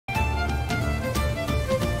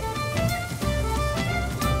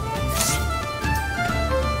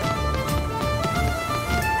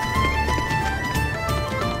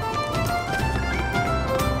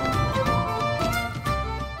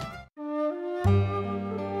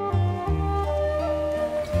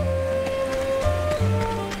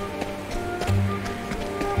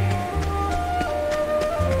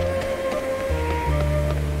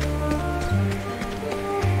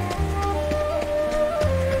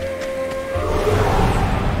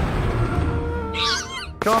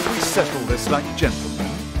Can't we settle this like gentlemen?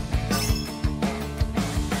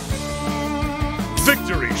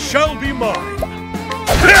 Victory shall be mine!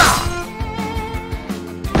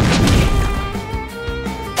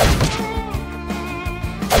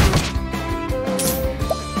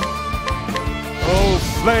 Oh,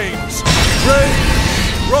 flames! Rage!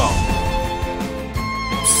 Rock!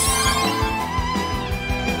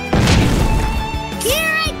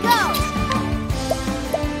 Here I go!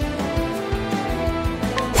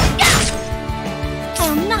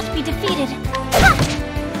 I'll not be defeated.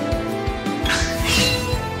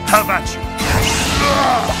 Have at you!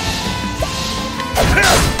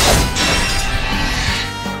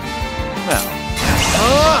 Now.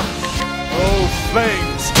 Oh,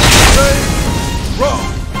 flames! Rage! Rock!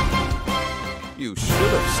 You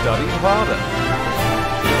should have studied harder.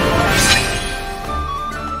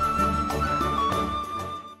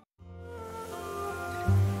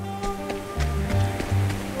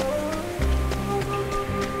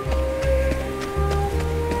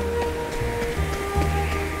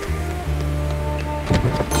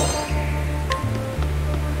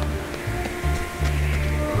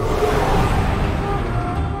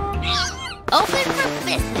 Open for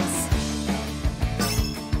business.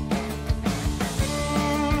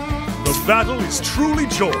 The battle is truly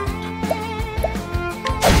joined.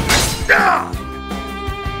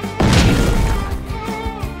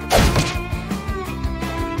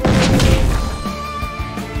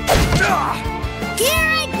 Here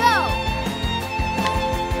I go!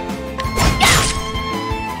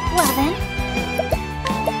 Well then,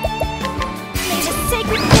 may the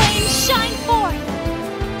sacred flame shine forth!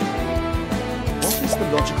 What is the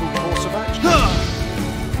logical course of action?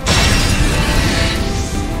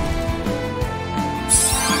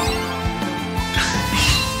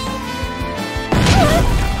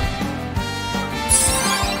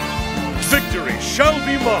 Victory shall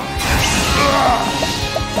be mine!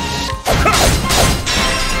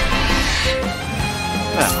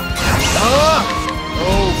 Now.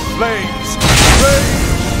 Oh, flames! Rage!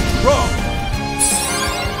 Rock!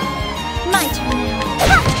 My turn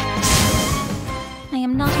now. I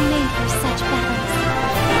am not made for such battles.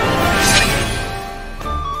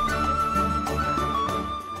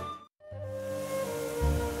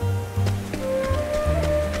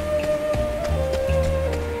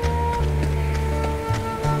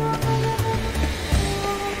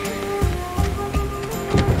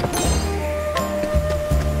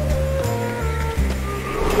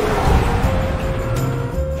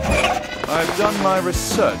 I've done my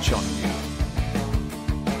research on you.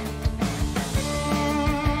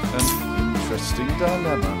 An interesting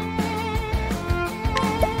dilemma.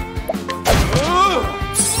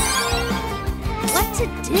 What to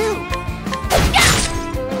do?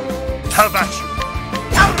 Have at you!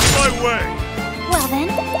 Out of my way! Well then.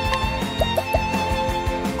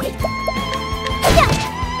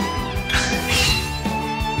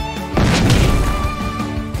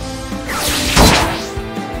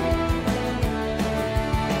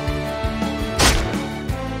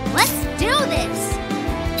 Let's do this!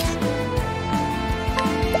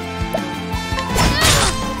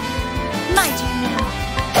 My turn now.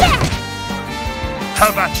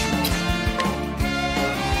 Have at you!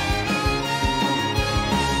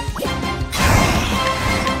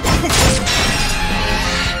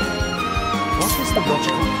 What is the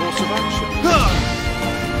logical course of action?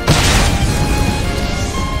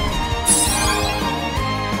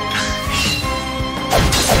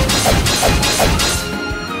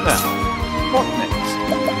 Now, what next?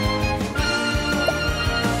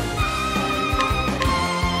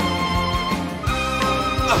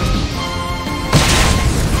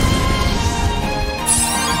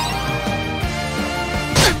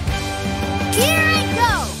 Here I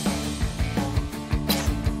go!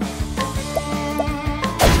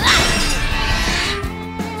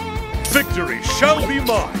 Victory shall be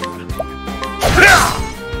mine!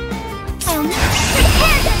 I'll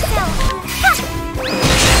prepare yourself!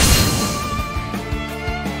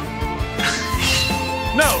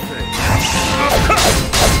 Now then!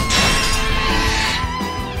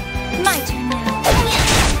 My turn now.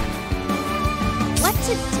 What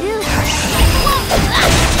to do?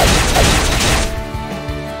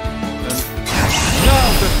 Now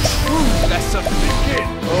the true lesson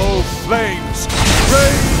begins! Oh, flames!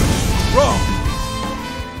 Rage! Rock!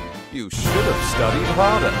 You should have studied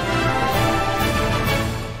harder.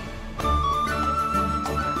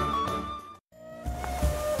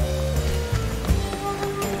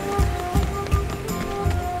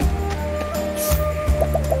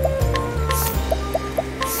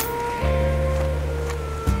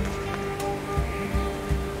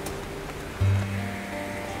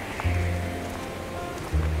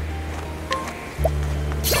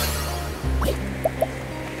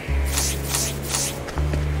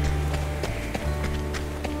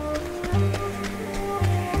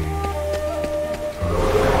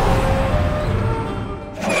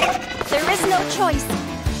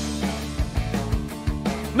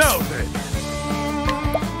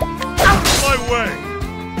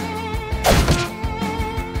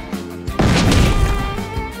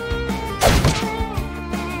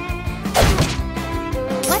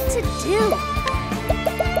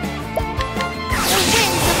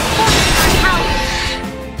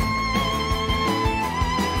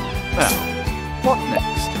 Now, what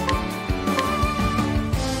next?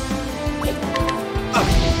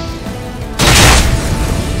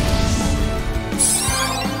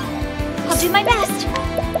 I'll do my best.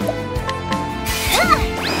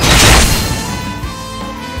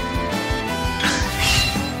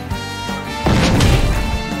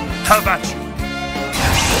 How about you?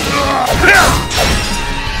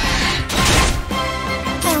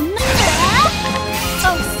 I'll never.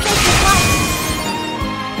 Oh, sacred light.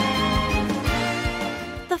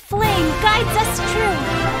 The flame guides us true.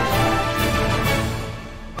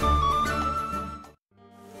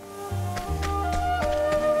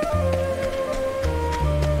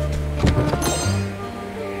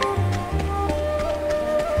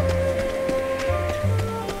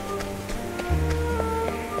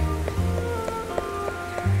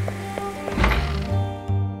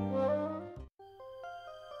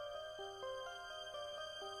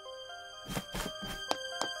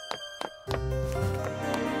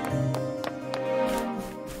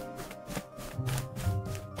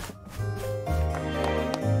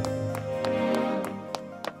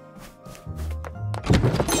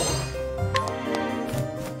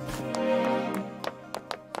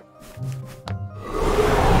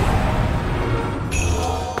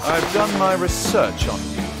 I've done my research on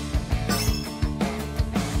you.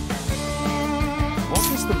 What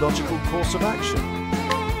is the logical course of action?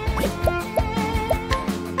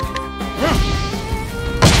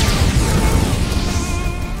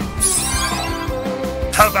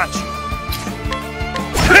 How about you?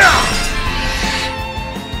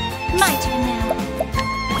 My turn now.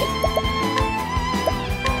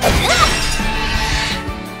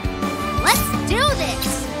 Let's do this.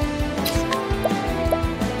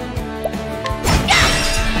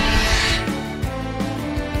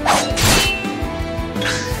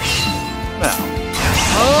 Now.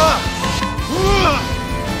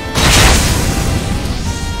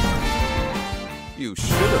 You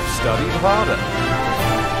should have studied harder.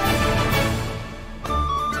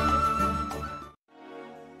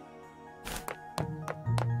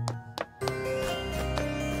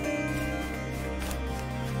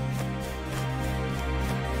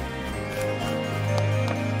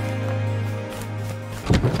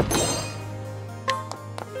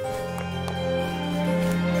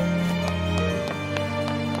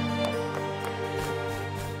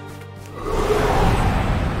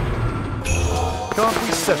 Can't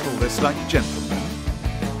we settle this like gentlemen?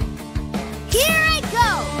 Here I go.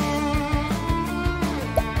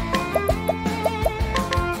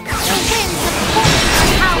 The winds of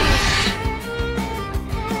force power.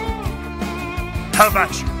 How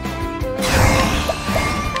about you?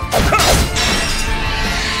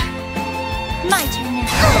 My turn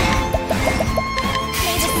now.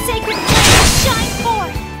 May the sacred flame shine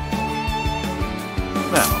forth.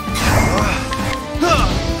 Now.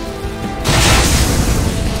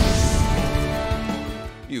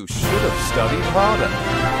 You should have studied harder.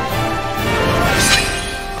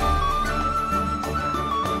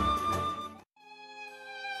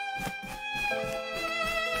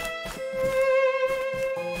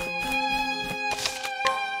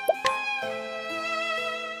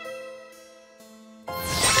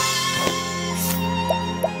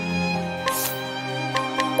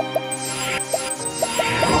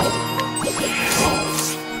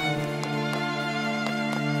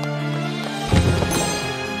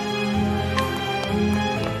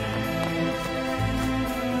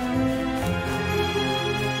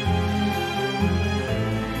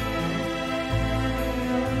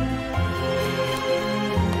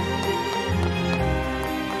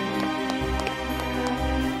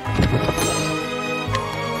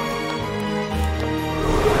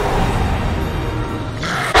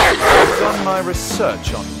 I've done my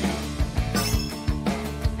research on you.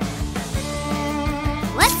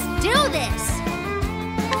 Let's do this.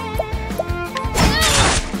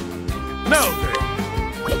 Now then!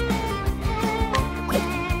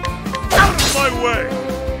 Out of my way!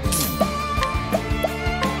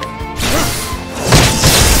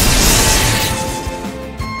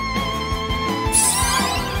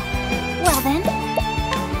 Well then.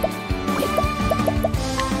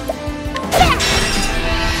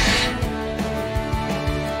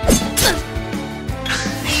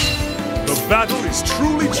 The battle is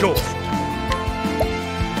truly joined.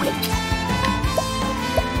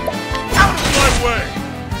 Out of my way!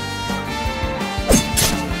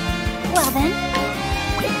 Well then.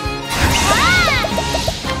 Ah!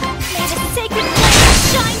 May the sacred flame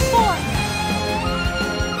shine forth.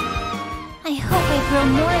 I hope I grow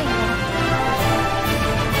more able.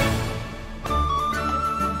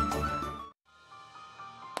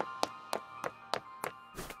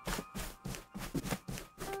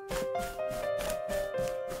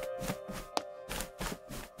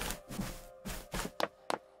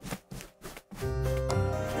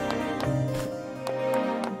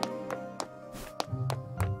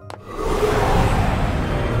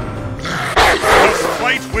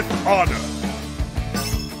 fight with honor.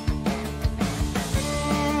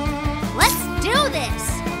 Let's do this!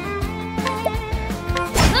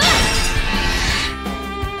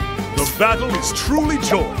 The battle is truly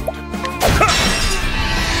joined.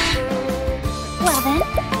 Well then,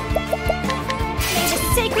 may the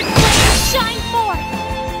sacred flame shine forth!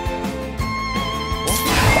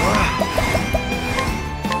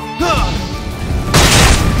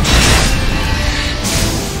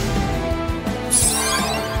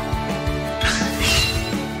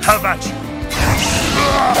 Have at you.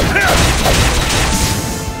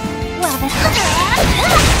 Well then,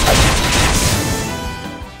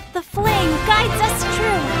 the flame guides us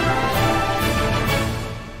true!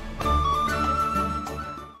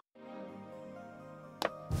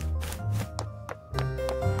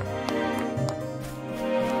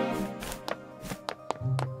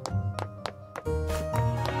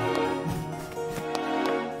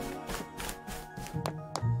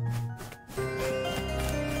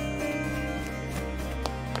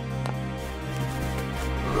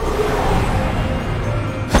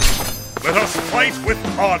 Let us fight with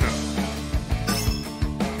honor.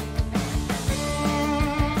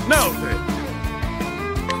 Now then.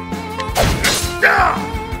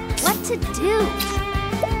 What to do?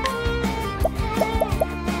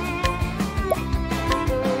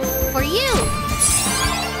 For you!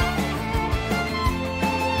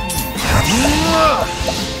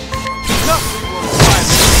 Nothing will quiet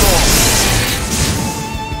the storm.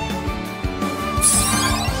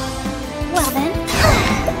 Well then,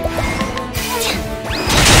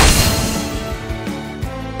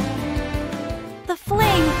 the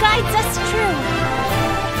flame guides us true!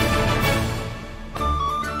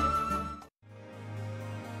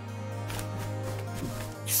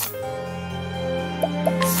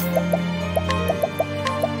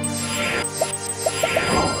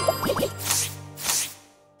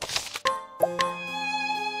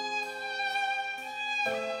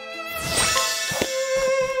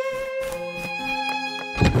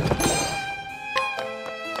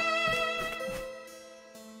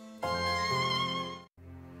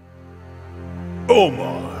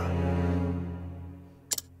 Omar.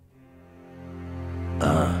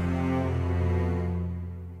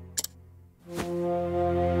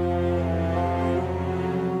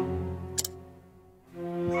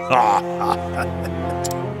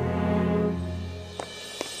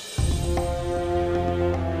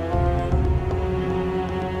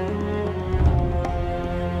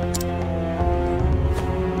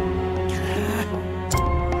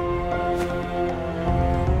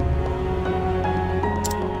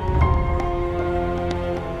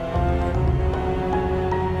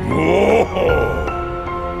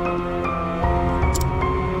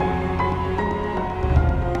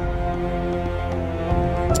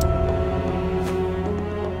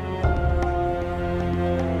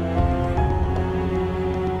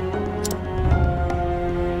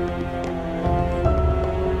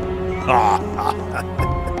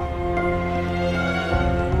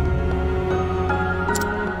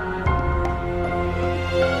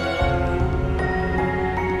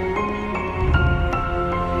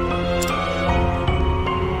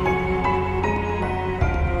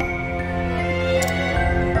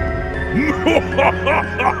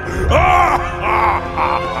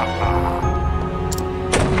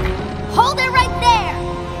 Hold it right there!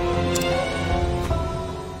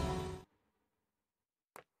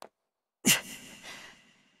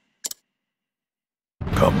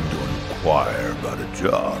 Come to inquire about a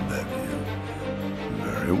job, have you?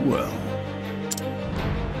 Very well.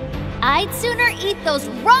 I'd sooner eat those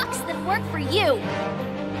rocks than work for you!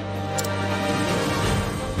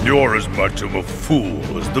 You're as much of a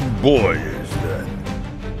fool as the boy is, then.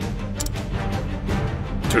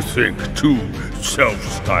 To think two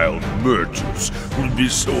self-styled merchants would be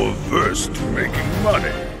so averse to making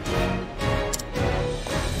money.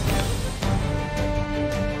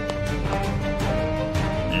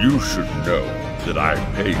 You should know that I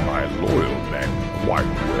pay my loyal men quite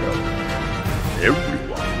well.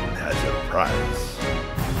 Everyone has a price.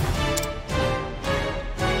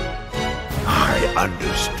 I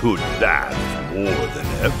understood that more than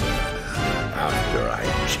ever after I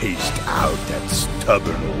chased out that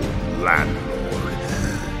stubborn old landlord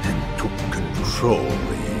and took control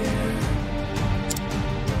here.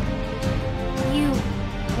 You...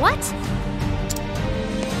 what?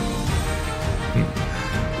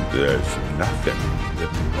 There's nothing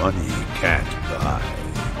that money can't buy.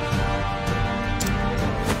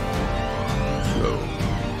 So,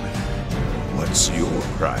 what's your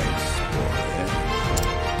price for it?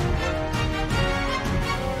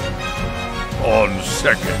 On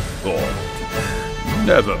second thought,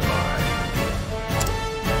 Never mind.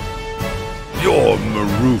 You're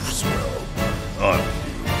Marufswell, aren't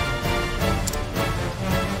you?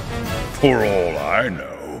 For all I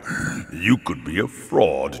know, you could be a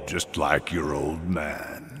fraud just like your old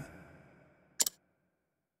man.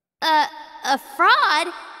 A fraud?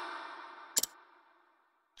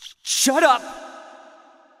 Shut up!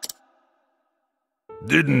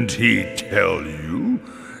 Didn't he tell you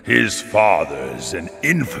his father's an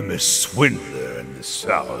infamous swindler in the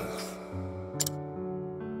South?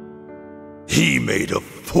 He made a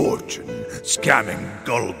fortune scamming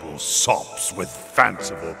gullible sops with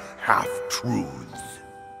fanciful half-truths.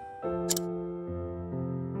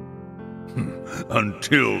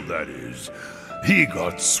 Until, that is, he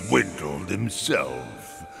got swindled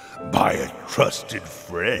himself by a trusted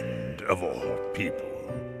friend of all people.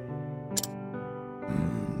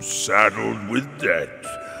 Saddled with debt,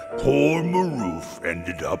 poor Maruf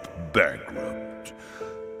ended up bankrupt.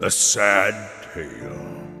 A sad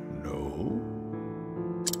tale, no?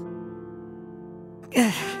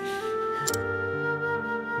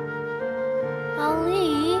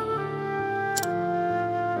 Ali?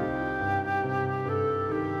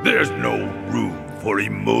 There's no room for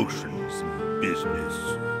emotions in business.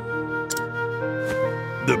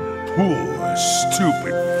 The poor,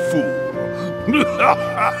 stupid fool.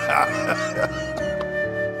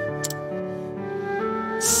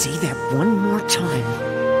 Say that one more time.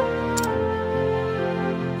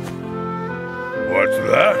 What's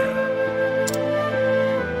that?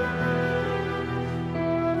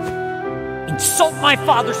 Insult my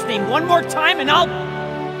father's name one more time and I'll...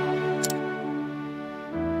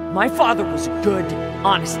 My father was a good,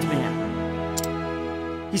 honest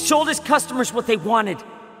man. He sold his customers what they wanted,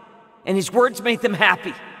 and his words made them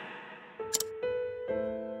happy.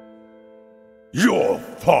 Your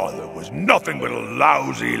father was nothing but a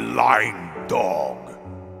lousy, lying dog.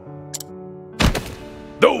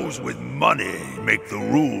 Those with money make the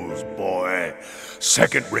rules, boy.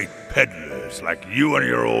 Second-rate peddlers like you and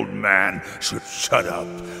your old man should shut up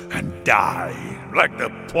and die like the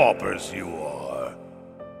paupers you are.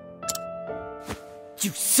 You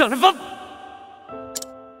son of a...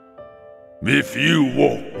 If you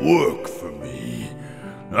won't work for me,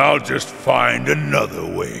 I'll just find another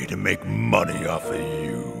way to make money off of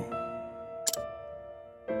you.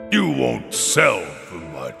 You won't sell for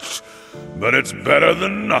much, but it's better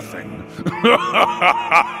than nothing.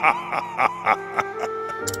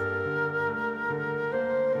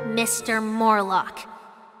 Mr. Murlock.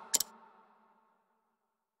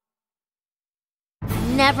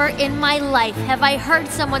 Never in my life have I heard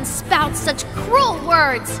someone spout such cruel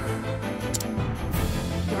words.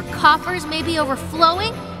 Your coffers may be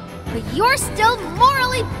overflowing, but you're still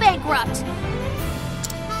morally bankrupt.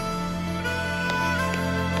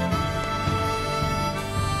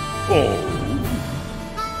 Oh,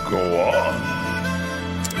 go on.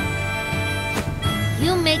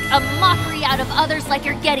 You make a mockery out of others like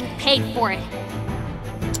you're getting paid for it.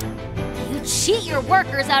 You cheat your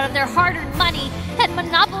workers out of their hard-earned money and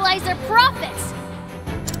monopolize their profits.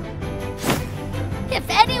 If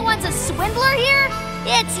anyone's a swindler here,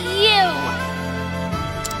 it's you!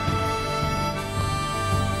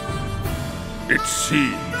 It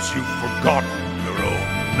seems you've forgotten your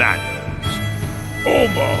own manners.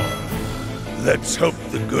 Omar, let's help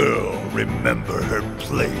the girl remember her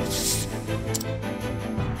place.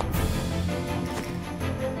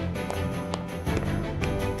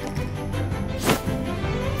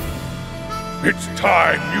 It's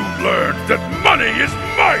time you learned that money is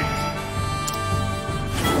might!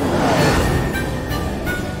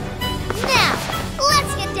 Now,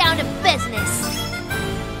 let's get down to business.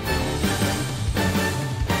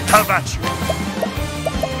 How about you?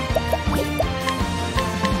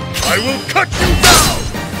 I will cut you down!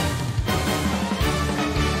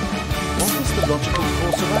 What is the logical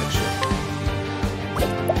course of action?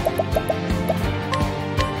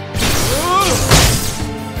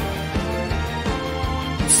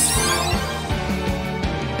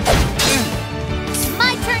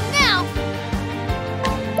 My turn now!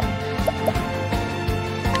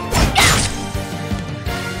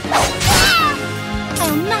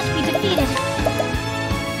 I'll not be defeated.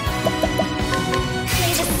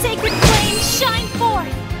 May the sacred flame shine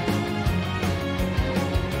forth!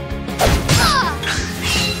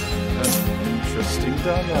 An interesting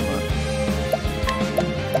dilemma.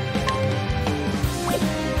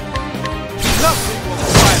 Nothing will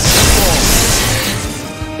quiet the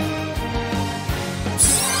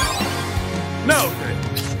Now then!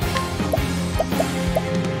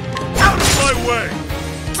 Out of my way!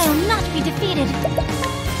 I'll not be defeated.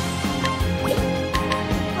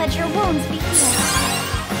 Let your wounds be healed.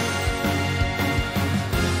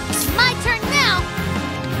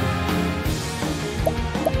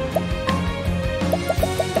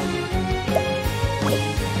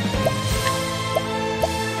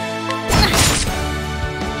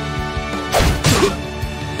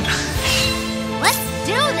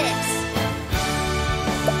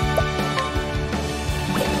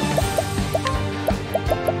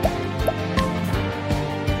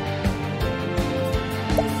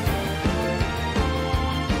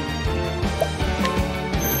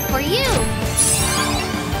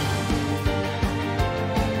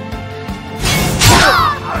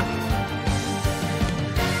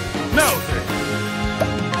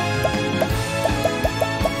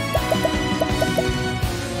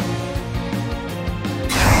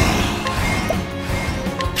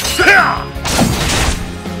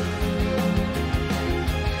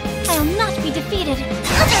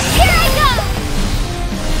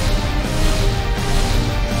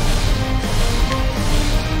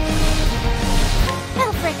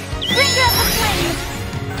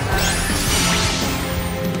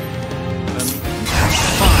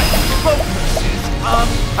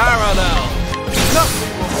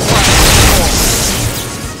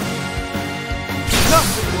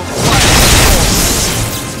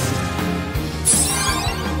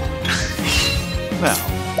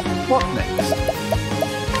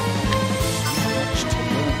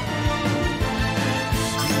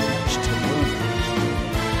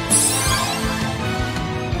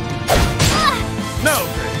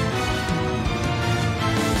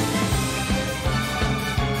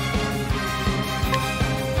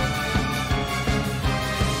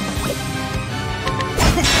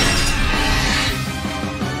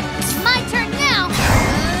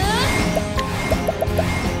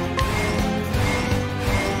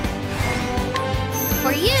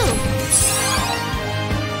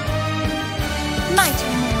 My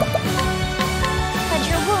turn now. Let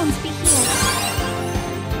your wounds be healed.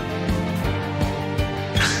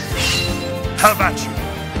 How about you?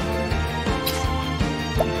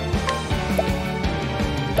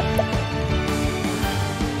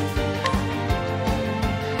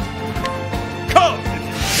 Come if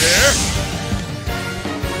you dare!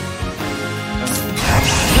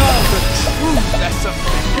 Now the true lesson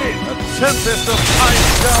begins. A tempest of ice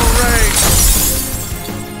shall reign.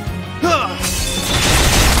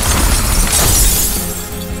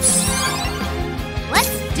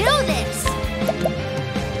 Let's do this!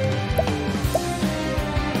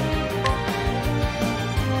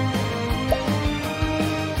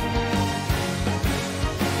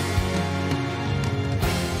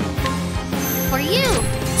 For you!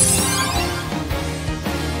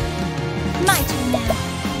 My turn now.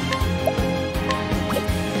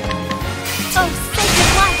 Oh,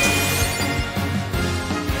 sacred light!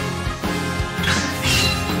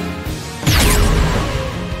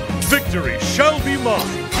 Victory shall be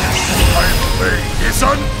mine! My blade is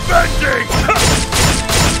unbending!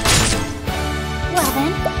 Well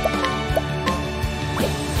then.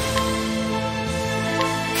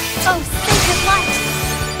 Oh, sacred light!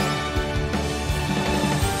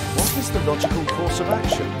 What is the logical course of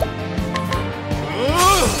action?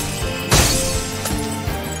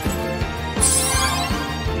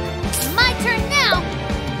 My turn now!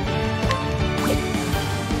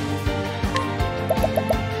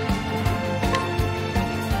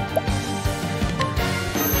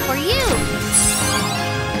 For you!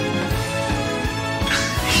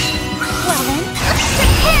 Well then,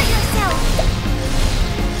 prepare yourself!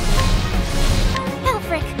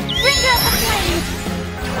 Elfric, bring up the flame!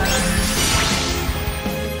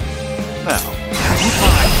 Now,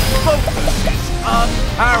 my focus is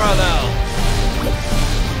unparalleled.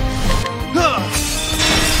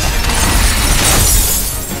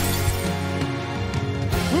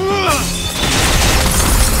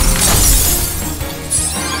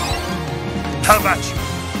 How about you?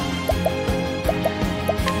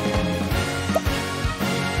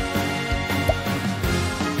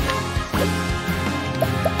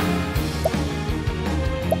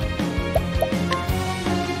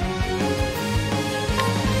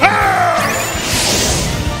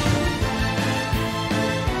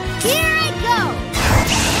 Here I go!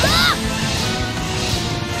 Ah!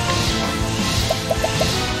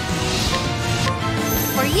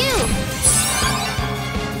 For you!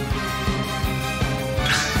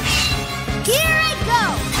 Here I go!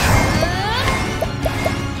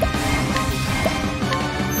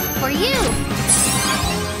 For you!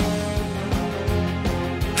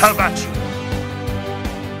 How about you?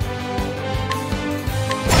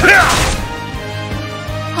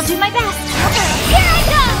 I'll do my best. Here I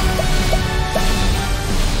go!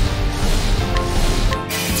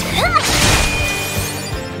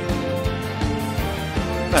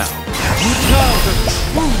 Now the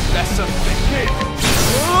true lesson begins.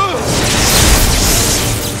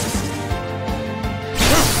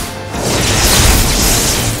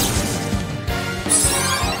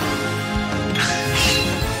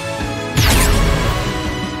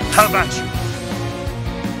 How about you?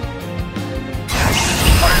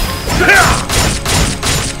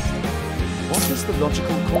 What is the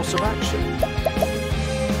logical course of action?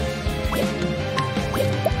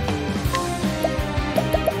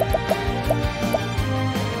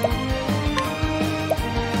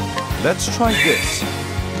 Let's try this.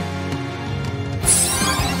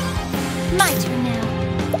 My turn now.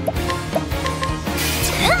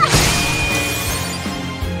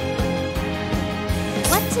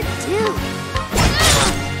 What to do?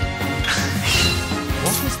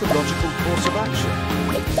 What is the logical course of action?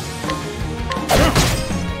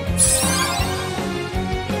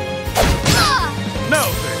 Now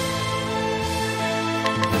then!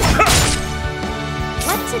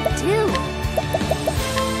 What to do?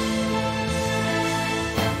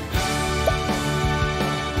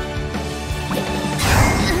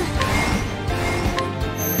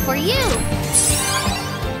 For you!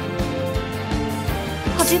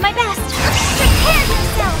 I'll do my best. Prepare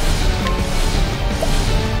yourself!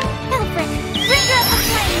 Elfric, bring up the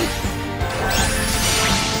flame!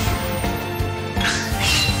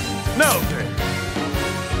 Now then!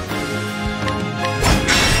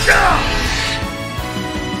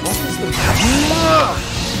 What is the...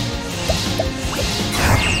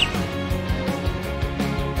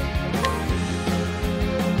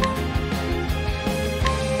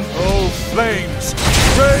 Oh, flames,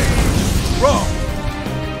 rage strong.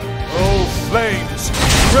 Oh, flames,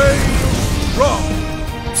 rage strong.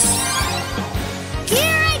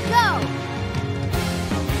 Here I go!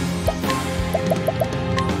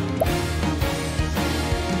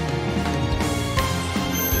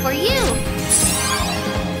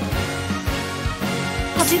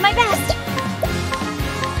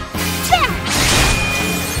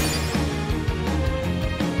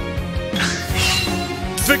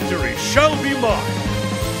 Victory shall be mine!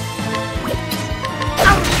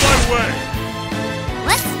 Out of my way!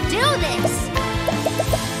 Let's do this!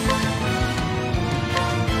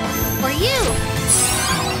 For you!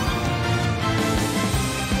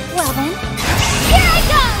 Well then, Here I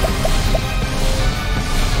go!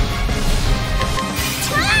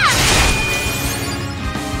 Ah!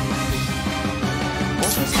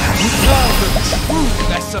 Now the true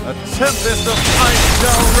lesson. A tempest of ice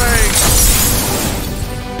shall reign.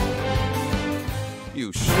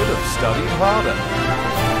 You should have studied harder.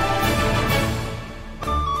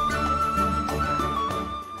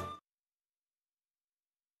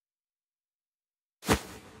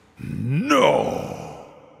 No!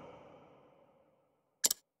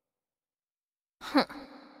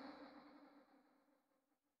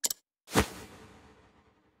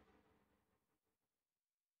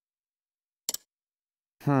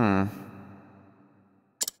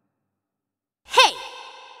 Hey!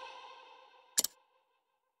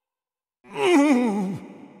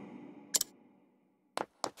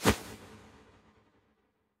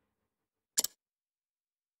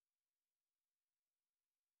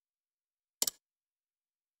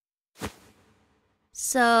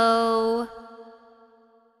 So...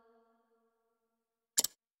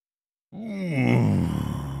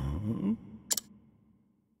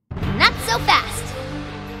 Not so fast!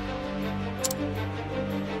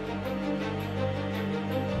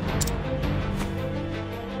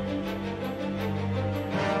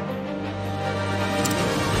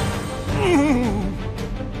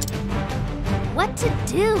 What to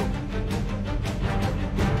do?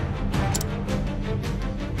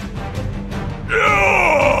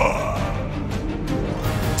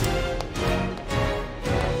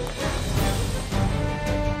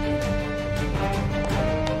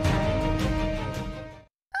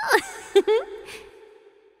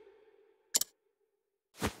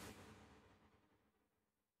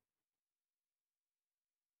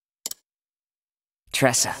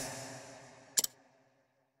 Tressa.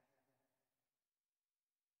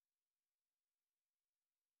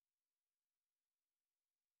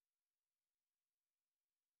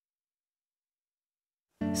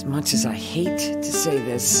 As much as I hate to say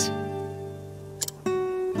this,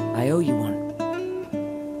 I owe you one.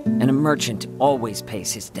 And a merchant always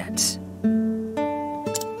pays his debts.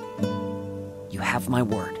 You have my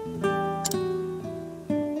word.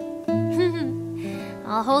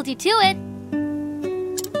 I'll hold you to it.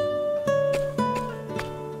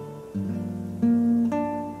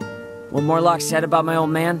 What Murlock said about my old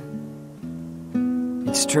man?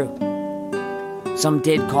 It's true. Some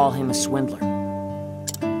did call him a swindler.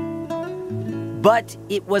 But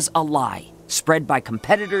it was a lie, spread by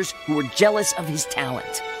competitors who were jealous of his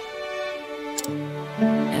talent.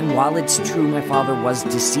 And while it's true my father was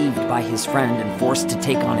deceived by his friend and forced to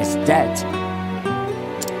take on his debt,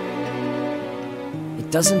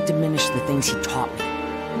 it doesn't diminish the things he taught me.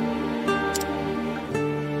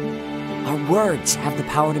 Our words have the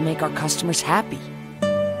power to make our customers happy.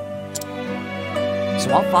 So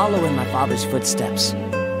I'll follow in my father's footsteps,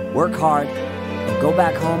 work hard, and go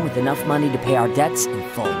back home with enough money to pay our debts in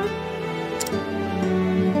full.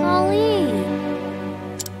 Ali.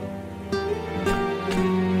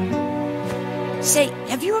 Say,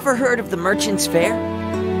 have you ever heard of the Merchant's Fair?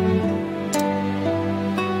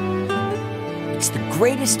 It's the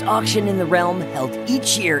greatest auction in the realm, held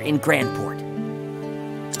each year in Grandport.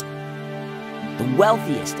 The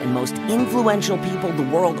wealthiest and most influential people the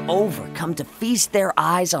world over come to feast their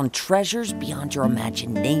eyes on treasures beyond your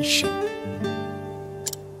imagination.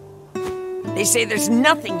 They say there's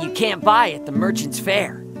nothing you can't buy at the Merchant's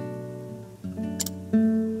Fair.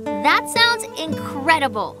 That sounds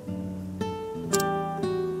incredible.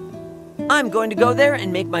 I'm going to go there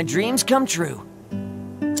and make my dreams come true.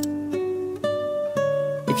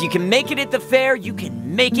 If you can make it at the fair, you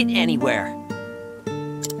can make it anywhere.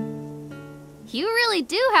 You really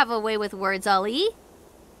do have a way with words, Ali.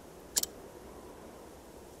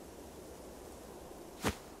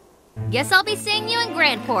 Guess I'll be seeing you in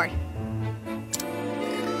Grandport.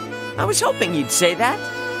 I was hoping you'd say that.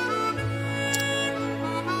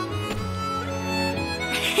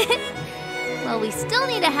 Well, we still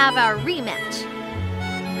need to have our rematch.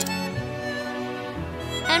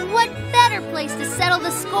 And what better place to settle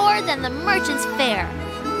the score than the Merchant's Fair?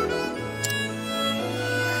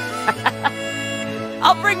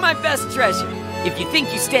 I'll bring my best treasure. If you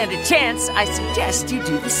think you stand a chance, I suggest you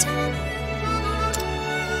do the same.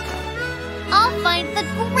 I'll find the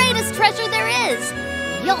greatest treasure there is.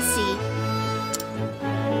 You'll see.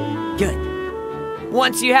 Good.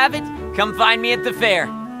 Once you have it, come find me at the fair.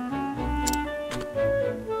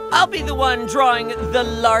 I'll be the one drawing the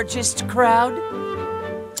largest crowd.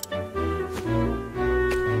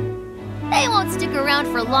 They won't stick around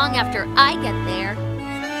for long after I get there.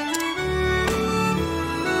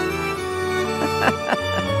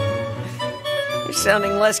 You're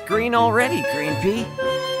sounding less green already, Green Pea.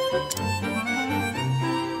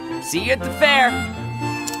 See you at the fair.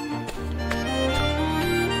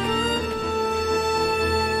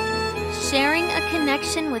 Sharing a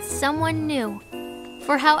connection with someone new,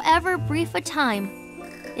 for however brief a time,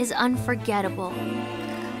 is unforgettable.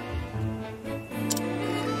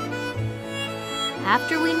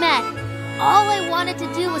 After we met, all I wanted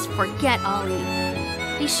to do was forget Ollie.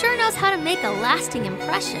 He sure knows how to make a lasting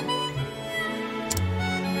impression.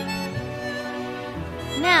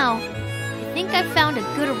 Now, I think I've found a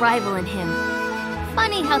good rival in him.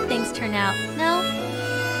 Funny how things turn out, no?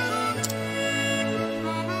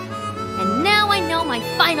 And now I know my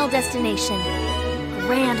final destination,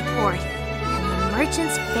 Grand Port and the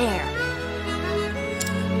Merchant's Fair.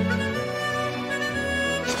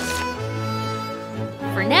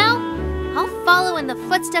 For now, I'll follow in the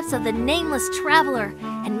footsteps of the nameless traveler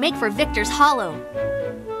and make for Victor's Hollow.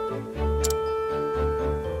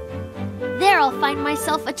 There I'll find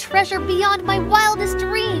myself a treasure beyond my wildest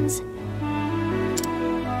dreams.